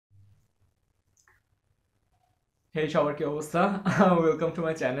হেই সবার কি অবস্থা? Welcome to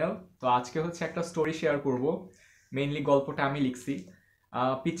my channel. তো আজকে হচ্ছে একটা স্টোরি শেয়ার করব। মেইনলি গল্পটা আমি লিখছি।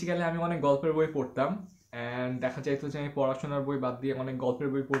 পিচ্চিকালে আমি অনেক গল্পের বই পড়তাম, অ্যান্ড দেখা যাইতো যে আমি পড়াশোনার বই বাদ দিয়ে অনেক গল্পের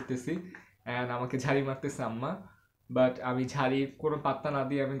বই পড়তেছি, অ্যান্ড আমাকে ঝাড়ি মারতেছে আম্মা। বাট আমি ঝাড়ির কোনো পাত্তা না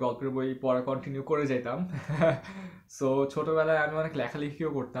দিয়ে আমি গল্পের বই পড়া কন্টিনিউ করে যেতাম। সো ছোটবেলায় আমি অনেক লেখালেখিও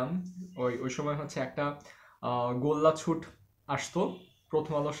করতাম। ওই ওই সময় হচ্ছে একটা গোল্লা ছুট আসতো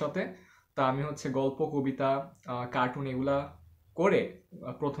প্রথম আলোর সাথে। তা আমি হচ্ছে গল্প, কবিতা, কার্টুন এগুলা করে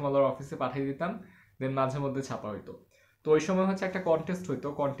প্রথম আলোর অফিসে পাঠিয়ে দিতাম। দেন মাঝে মধ্যে ছাপা হইতো। তো ওই সময় হচ্ছে একটা কন্টেস্ট হইতো,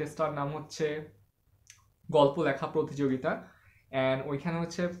 কন্টেস্টটার নাম হচ্ছে গল্প লেখা প্রতিযোগিতা। অ্যান্ড ওইখানে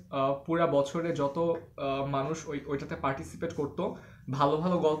হচ্ছে পুরা বছরে যত মানুষ ওইটাতে পার্টিসিপেট করতো, ভালো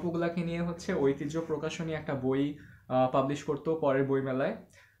ভালো গল্পগুলাকে নিয়ে হচ্ছে ঐতিহ্য প্রকাশনী একটা বই পাবলিশ করতো পরের বইমেলায়।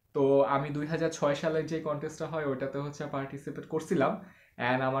 তো আমি 2006 সালের যে কন্টেস্টটা হয় ওইটাতে হচ্ছে পার্টিসিপেট করছিলাম,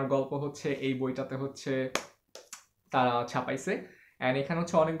 অ্যান্ড আমার গল্প হচ্ছে এই বইটাতে হচ্ছে তারা ছাপাইছে। অ্যান্ড এখানে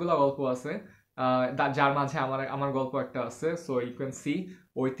হচ্ছে অনেকগুলো গল্প আছে, যার মাঝে আমার আমার গল্প একটা আছে। সো ইউ ক্যান সি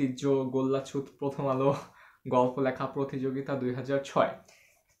ঐতিহ্য গোল্লাছুত প্রথম আলো গল্প লেখা প্রতিযোগিতা 2006।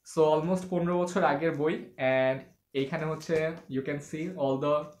 সো অলমোস্ট 15 বছর আগের বই। অ্যান্ড এইখানে হচ্ছে you can see all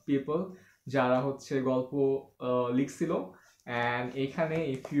the people যারা হচ্ছে গল্প লিখছিল। অ্যান্ড এইখানে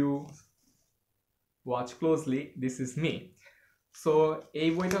if you watch closely, this is me. So এই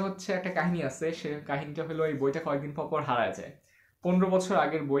বইটা হচ্ছে একটা কাহিনী আছে, সে কাহিনীটা হলো এই বইটা কয়েকদিন পর পর হারায় যায়। 15 বছর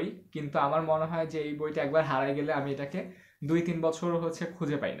আগের বই, কিন্তু আমার মনে হয় যে এই বইটা একবার হারায় গেলে আমি এটাকে 2-3 বছর হচ্ছে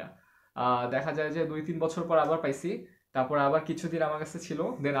খুঁজে পাই না। দেখা যায় যে 2-3 বছর পর আবার পাইছি, তারপর আবার কিছুদিন আমার কাছে ছিল,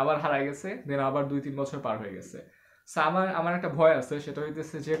 দেন আবার হারায় গেছে, দেন আবার 2-3 বছর পার হয়ে গেছে। সো আমার আমার একটা ভয় আছে, সেটা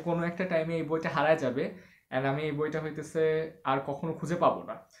হইতেছে যে কোনো একটা টাইমে এই বইটা হারায় যাবে, অ্যান্ড আমি এই বইটা হইতেছে আর কখনো খুঁজে পাবো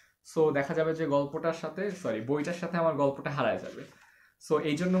না। সো দেখা যাবে যে গল্পটার সাথে, সরি, বইটার সাথে আমার গল্পটা হারায় যাবে। সো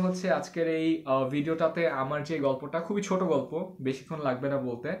এই জন্য হচ্ছে আজকের এই ভিডিওটাতে আমার যে গল্পটা, খুবই ছোট গল্প, বেশিক্ষণ লাগবে না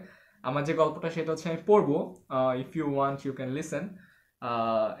বলতে। আমার যে গল্পটা সেটা হচ্ছে আমি পড়বো। If you want you can listen.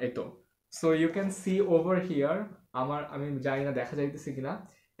 এই তো। So you can see over here. আমি জানি না দেখা যাইতেছে কিনা।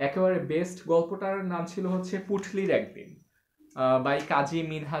 একেবারে বেস্ট গল্পটার নাম ছিল হচ্ছে পুটলির একদিন, বাই কাজী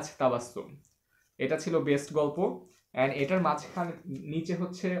মিনহাজ তাবাসসুম। এটা ছিল বেস্ট গল্প। অ্যান্ড এটার মাঝখানে নিচে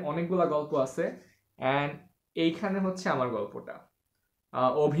হচ্ছে অনেকগুলা গল্প আছে, অ্যান্ড এইখানে হচ্ছে আমার গল্পটা,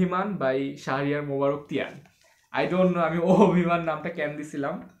 অভিমান by Shahriar Mobarak Tian. I don't know আমি অভিমান নামটা কেন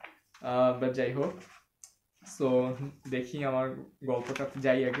দিছিলাম, বাট যাই হোক। সো দেখি আমার গল্পটা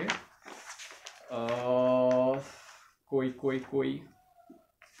যাই আগে। আহ, কই কই কই,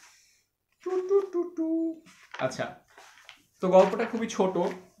 টু টু টু টু। আচ্ছা, তো গল্পটা খুবই ছোট।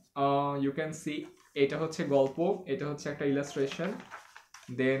 ইউ ক্যান সি এটা হচ্ছে গল্প, এটা হচ্ছে একটা ইলাস্ট্রেশন,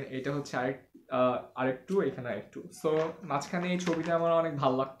 দেন এটা হচ্ছে আরেকটু, এখানে আরেকটু। সো মাঝখানে এই ছবিটা আমার অনেক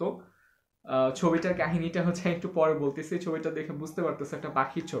ভালো লাগতো। ছবিটার কাহিনীটা হচ্ছে একটু পরে বলতেছি, ছবিটা দেখে বুঝতে পারতেছে একটা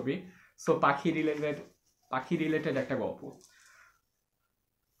পাখির ছবি। সো পাখি রিলেটেড একটা গল্প।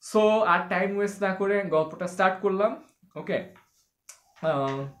 সো আর টাইম ওয়েস্ট না করে গল্পটা স্টার্ট করলাম। ওকে।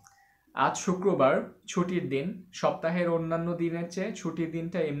 আজ শুক্রবার, ছুটির দিন। সপ্তাহের অন্যান্য দিনের চেয়ে ছুটির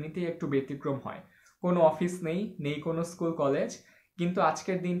দিনটা এমনিতেই একটু ব্যতিক্রম হয়। কোনো অফিস নেই, নেই কোনো স্কুল কলেজ। কিন্তু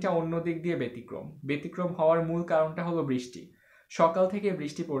আজকের দিনটা অন্য দিক দিয়ে ব্যতিক্রম। ব্যতিক্রম হওয়ার মূল কারণটা হলো বৃষ্টি। সকাল থেকে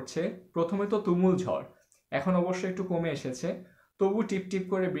বৃষ্টি পড়ছে। প্রথমে তো তুমুল ঝড়, এখন অবশ্য একটু কমে এসেছে। তবু টিপ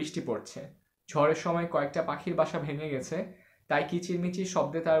করে বৃষ্টি পড়ছে। ঝড়ের সময় কয়েকটা পাখির বাসা ভেঙে গেছে, তাই কিচিরমিচির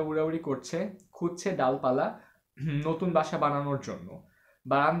শব্দে তারা উড়াউড়ি করছে, খুঁজছে ডালপালা নতুন বাসা বানানোর জন্য।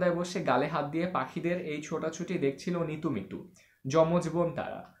 বারান্দায় বসে গালে হাত দিয়ে পাখিদের এই ছোটাছুটি দেখছিল নিতু মিতু, যমজ বোন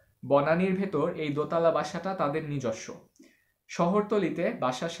তারা। বনানীর ভেতর এই দোতলা বাসাটা তাদের নিজস্ব। শহরতলিতে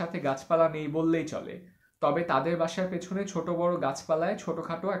বাসার সাথে গাছপালা নেই বললেই চলে, তবে তাদের বাসার পেছনে ছোট বড় গাছপালায়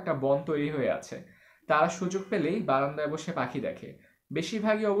ছোটখাটো একটা বন তৈরি হয়ে আছে। তারা সুযোগ পেলেই বারান্দায় বসে পাখি দেখে,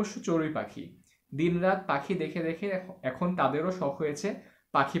 বেশিরভাগই অবশ্য চড়ুই পাখি। দিনরাত পাখি দেখে দেখে এখন তাদেরও শখ হয়েছে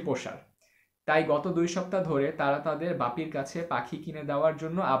পাখি পোষার। তাই গত 2 সপ্তাহ ধরে তারা তাদের বাপির কাছে পাখি কিনে দেওয়ার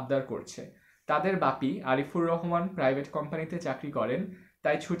জন্য আবদার করছে। তাদের বাপি আরিফুর রহমান প্রাইভেট কোম্পানিতে চাকরি করেন,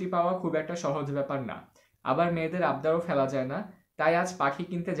 তাই ছুটি পাওয়া খুব একটা সহজ ব্যাপার না। আবার মেয়েদের আবদারও ফেলা যায় না, তাই আজ পাখি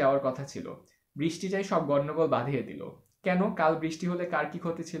কিনতে যাওয়ার কথা ছিল। বৃষ্টিটাই সব গন্ডগোল বাঁধিয়ে দিল। কেন, কাল বৃষ্টি হলে কার কি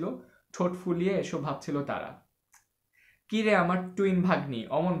ক্ষতি ছিল? ঠোঁট ফুলিয়ে এসব ভাবছিল তারা। কি রে আমার টুইন ভাগ্নি,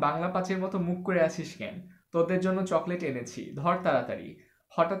 অমন বাংলা পাঁচের মতো মুখ করে আছিস কেন? তোদের জন্য চকলেট এনেছি, ধর তাড়াতাড়ি।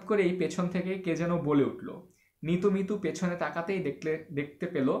 হঠাৎ করেই পেছন থেকে কে যেন বলে উঠল। নিতু মিতু পেছনে তাকাতেই দেখতে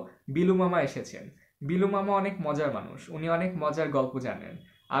পেল বিলু মামা এসেছেন। বিলু মামা অনেক মজার মানুষ, উনি অনেক মজার গল্প জানেন।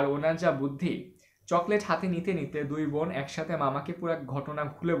 আর ওনার যা বুদ্ধি! চকলেট হাতে নিতে নিতে দুই বোন একসাথে মামাকে পুরো ঘটনা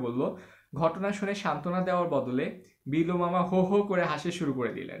খুলে বলল। ঘটনা শুনে সান্ত্বনা দেওয়ার বদলে বিলু মামা হো হো করে হাসি শুরু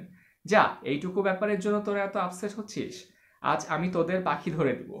করে দিলেন। যা, এইটুকু ব্যাপারের জন্য তোরা এত আপসেট হচ্ছিস? আজ আমি তোদের পাখি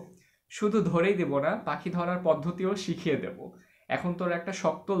ধরে দিব। শুধু ধরেই দেব না, পাখি ধরার পদ্ধতিও শিখিয়ে দেব। এখন তোর একটা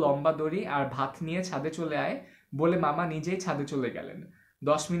শক্ত লম্বা দড়ি আর ভাত নিয়ে ছাদে চলে আয়, বলে মামা নিজেই ছাদে চলে গেলেন।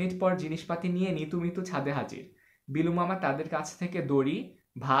 10 মিনিট পর জিনিসপাতি নিয়ে নিতু মিতু ছাদে হাজির। বিলু মামা তাদের কাছ থেকে দড়ি,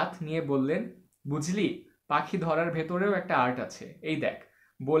 ভাত নিয়ে বললেন, বুঝলি, পাখি ধরার ভেতরেও একটা আর্ট আছে, এই দেখ।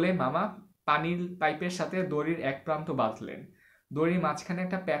 বলে মামা পানির পাইপের সাথে দড়ির এক প্রান্ত বাঁধলেন। দড়ির মাঝখানে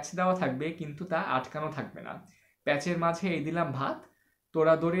একটা প্যাচ দেওয়া থাকবে, কিন্তু তা আটকানো থাকবে না। প্যাচের মাঝে এই দিলাম ভাত।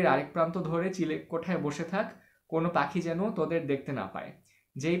 তোরা দড়ির আরেক প্রান্ত ধরে চিলে কোঠায় বসে থাক, কোনো পাখি যেন তোদের দেখতে না পায়।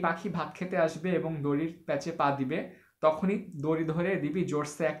 যেই পাখি ভাত খেতে আসবে এবং দড়ির প্যাচে পা দিবে, তখনই দড়ি ধরে দিবি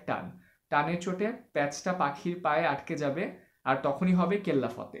জোরসে এক টান। টানের চোটে প্যাচটা পাখির পায়ে আটকে যাবে, আর তখনই হবে কেল্লা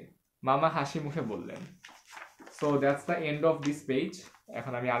ফতে। মামা হাসি মুখে বললেন। So that's the end of this page.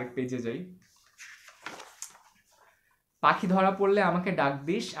 এখন আমি আরেক পেজে যাই। পাখি ধরা পড়লে আমাকে ডাক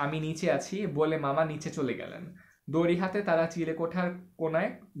দিস, আমি নিচে আছি, বলে মামা নিচে চলে গেলেন। দড়ি হাতে তারা চিলে কোঠার কোনায়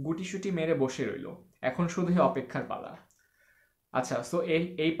গুটিসুটি মেরে বসে রইল। এখন শুধুই অপেক্ষার পালা। আচ্ছা, সো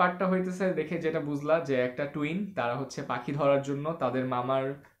এই পার্টটা হইতেছে দেখে যেটা বুঝলা যে একটা টুইন, তারা হচ্ছে পাখি ধরার জন্য তাদের মামার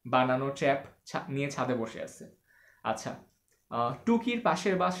বানানো ট্র্যাপ নিয়ে ছাদে বসে আছে। আচ্ছা, টুকির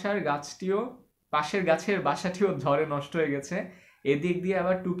পাশের গাছের বাসাটিও ঝড়ে নষ্ট হয়ে গেছে। এদিক দিয়ে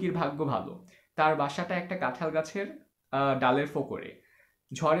আবার টুকির ভাগ্য ভালো, তার বাসাটা একটা কাঁঠাল গাছের ডালের ফোকরে।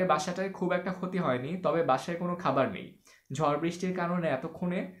 ঝড়ে বাসাটায় খুব একটা ক্ষতি হয়নি, তবে বাসায় কোনো খাবার নেই। ঝড় বৃষ্টির কারণে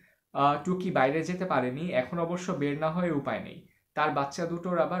এতক্ষণে টুকি বাইরে যেতে পারেনি, এখন অবশ্য বের না হয়ে উপায় নেই। তার বাচ্চা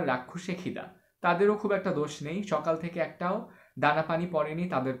দুটোর আবার রাক্ষসে খিদা, তাদেরও খুব একটা দোষ নেই, সকাল থেকে একটাও দানা পানি পড়েনি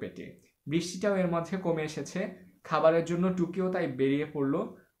তাদের পেটে। বৃষ্টিটাও এর মধ্যে কমে এসেছে, খাবারের জন্য টুকিও তাই বেরিয়ে পড়লো।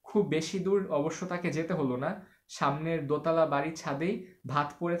 খুব বেশি দূর অবশ্য তাকে যেতে হলো না, সামনের দোতলা বাড়ির ছাদেই ভাত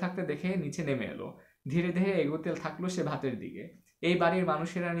পড়ে থাকতে দেখে নিচে নেমে এলো। ধীরে ধীরে এগোতে থাকলো সে ভাতের দিকে। এই বাড়ির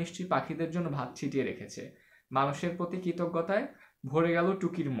মানুষেরা নিশ্চয়ই পাখিদের জন্য ভাত ছিটিয়ে রেখেছে। মানুষের প্রতি কৃতজ্ঞতায় ভরে গেল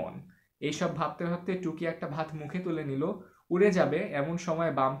টুকির মন। এইসব ভাবতে ভাবতে টুকি একটা ভাত মুখে তুলে নিল, উড়ে যাবে এমন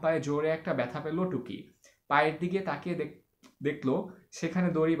সময় বাম পায়ে জোরে একটা ব্যথা পেল টুকি। পায়ের দিকে তাকিয়ে দেখলো সেখানে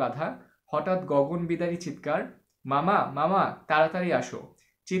দড়ি বাঁধা। হঠাৎ গগন বিদারী চিৎকার, মামা মামা তাড়াতাড়ি আসো।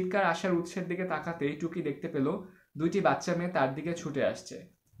 চিৎকার আসার উৎসের দিকে তাকাতেই টুকি দেখতে পেল দুইটি বাচ্চা মেয়ে তার দিকে ছুটে আসছে।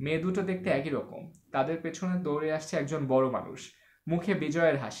 মেয়ে দুটো দেখতে একই রকম, তাদের পেছনে দৌড়ে আসছে একজন বড় মানুষ, মুখে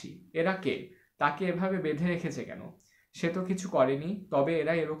বিজয়ের হাসি। এরা কে? তাকে এভাবে বেঁধে রেখেছে কেন? সে তো কিছু করেনি, তবে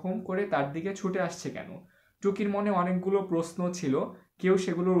এরা এরকম করে তার দিকে ছুটে আসছে কেন? টুকির মনে অনেকগুলো প্রশ্ন ছিল, কেউ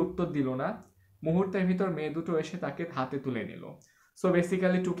সেগুলোর উত্তর দিল না। মুহূর্তের ভিতর মেয়ে দুটো এসে তাকে হাতে তুলে নিল। সো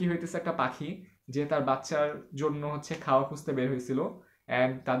বেসিক্যালি টুকি হইতেছে একটা পাখি, যে তার বাচ্চার জন্য হচ্ছে খাওয়া খুঁজতে বের হয়েছিল,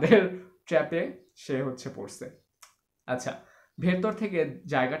 অ্যান্ড তাদের ট্র্যাপে সে হচ্ছে পড়ছে। আচ্ছা, ভেতর থেকে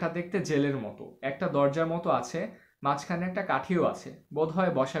জায়গাটা দেখতে জেলের মতো, একটা দরজার মতো আছে, মাঝখানে একটা কাঠিও আছে,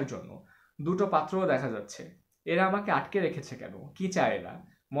 বোধহয় বসার জন্য। দুটো পাত্রও দেখা যাচ্ছে। এরা আমাকে আটকে রেখেছে কেন? কি চায় এরা?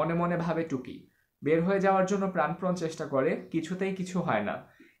 মনে মনে ভাবে টুকি। বের হয়ে যাওয়ার জন্য প্রাণপণ চেষ্টা করে, কিছুতেই কিছু হয় না।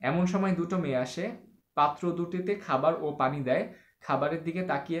 এমন সময় দুটো মেয়ে আসে, পাত্র দুটিতে খাবার ও পানি দেয়। খাবারের দিকে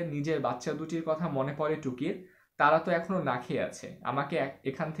তাকিয়ে নিজের বাচ্চা দুটির কথা মনে পড়ে টুকির। তারা তো এখনো না খেয়ে আছে, আমাকে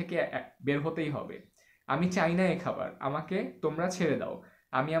এখান থেকে বের হতেই হবে। আমি চাই না এ খাবার, আমাকে তোমরা ছেড়ে দাও।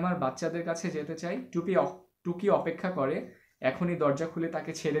 আমি আমার বাচ্চাদের কাছে যেতে চাই। টুকি অপেক্ষা করে, এখনই দরজা খুলে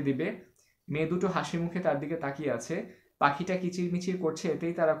তাকে ছেড়ে দিবে। মেয়ে দুটো হাসি মুখে তার দিকে তাকিয়ে আছে। পাখিটা কিচিরমিচির করছে,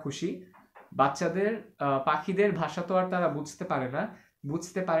 এতেই তারা খুশি। পাখিদের ভাষা তো আর তারা বুঝতে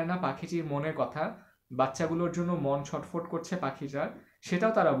পারে না পাখিটির মনের কথা। বাচ্চাগুলোর জন্য মন ছটফট করছে পাখিটার,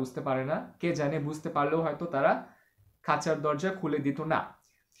 সেটাও তারা বুঝতে পারে না। কে জানে, বুঝতে পারলেও হয়তো তারা খাঁচার দরজা খুলে দিত না।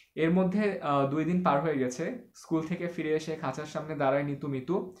 এর মধ্যে 2 দিন পার হয়ে গেছে। স্কুল থেকে ফিরে এসে খাঁচার সামনে দাঁড়ায় নিতু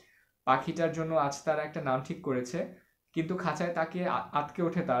মিতু। পাখিটার জন্য আজ তারা একটা নাম ঠিক করেছে, কিন্তু খাঁচায় তাকিয়ে আটকে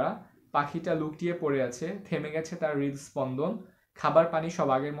ওঠে তারা। পাখিটা লুকটিয়ে পড়ে আছে, থেমে গেছে তার হৃদস্পন্দন। খাবার পানি সব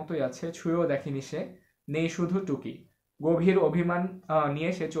আগের মতোই আছে, ছুঁয়েও দেখেনি সে। নেই শুধু টুকি। গভীর অভিমান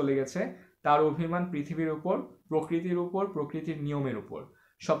নিয়ে সে চলে গেছে। তার অভিমান পৃথিবীর উপর, প্রকৃতির উপর, প্রকৃতির নিয়মের উপর।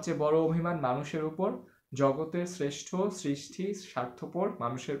 সবচেয়ে বড় অভিমান মানুষের উপর, জগতের শ্রেষ্ঠ সৃষ্টি স্বার্থপর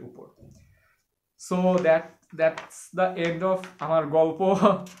মানুষের উপর। So that's the end of আমার গল্প,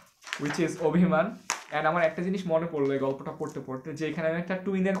 উইচ ইজ অভিমান। অ্যান্ড আমার একটা জিনিস মনে পড়লো এই গল্পটা পড়তে পড়তে, যে এখানে আমি একটা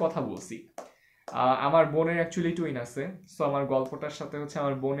টুইনের কথা বলছি। আমার বোনের অ্যাকচুয়ালি টুইন আছে, সো আমার গল্পটার সাথে হচ্ছে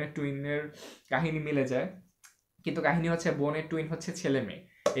আমার বোনের টুইনের কাহিনী মিলে যায়। কিন্তু কাহিনী হচ্ছে বোনের টুইন হচ্ছে ছেলে মেয়ে,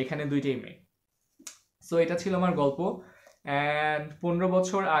 এখানে দুইটাই মেয়ে। সো এটা ছিল আমার গল্প। অ্যান্ড 15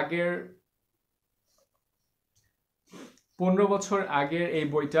 বছর আগের এই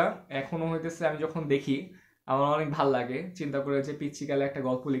বইটা এখনো হইতেছে, আমি যখন দেখি আমার অনেক ভাল লাগে। চিন্তা করে যে পিচ্চিকালে একটা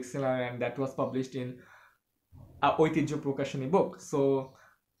গল্প লিখছিলাম, and that was published in ঐতিহ্য প্রকাশনী বুক। সো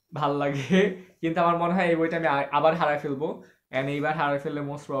ভাল লাগে, কিন্তু আমার মনে হয় এই বইটা আমি আবার হারায় ফেলবো, অ্যান্ড এইবার হারায় ফেললে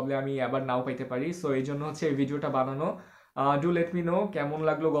মোস্ট প্রবলি আমি আবার নাও পাইতে পারি। সো এই জন্য হচ্ছে এই ভিডিওটা বানানো। ডু লেট মি নো কেমন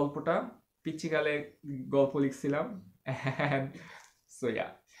লাগলো গল্পটা। পিচ্চিকালে গল্প লিখছিলাম। সো ইয়া,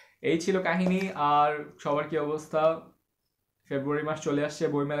 এই ছিল কাহিনী। আর সবার কি অবস্থা? ফেব্রুয়ারি মাস চলে আসছে,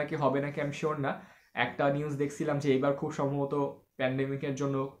 বইমেলা কি হবে নাকি আমি শিওর না। একটা নিউজ দেখছিলাম যে এবার খুব সম্ভবত প্যান্ডেমিকের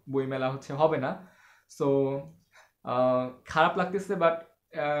জন্য বইমেলা হচ্ছে হবে না। সো খারাপ লাগতেছে, বাট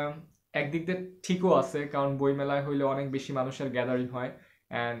একদিক দিয়ে ঠিকও আছে, কারণ বইমেলায় হইলে অনেক বেশি মানুষের গ্যাদারিং হয়,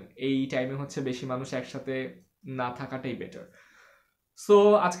 অ্যান্ড এই টাইমে হচ্ছে বেশি মানুষ একসাথে না থাকাটাই বেটার। সো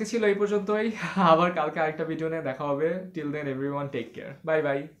আজকে ছিল এই পর্যন্তই। আবার কালকে আরেকটা ভিডিও নিয়ে দেখা হবে। Till then everyone take care, bye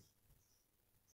bye.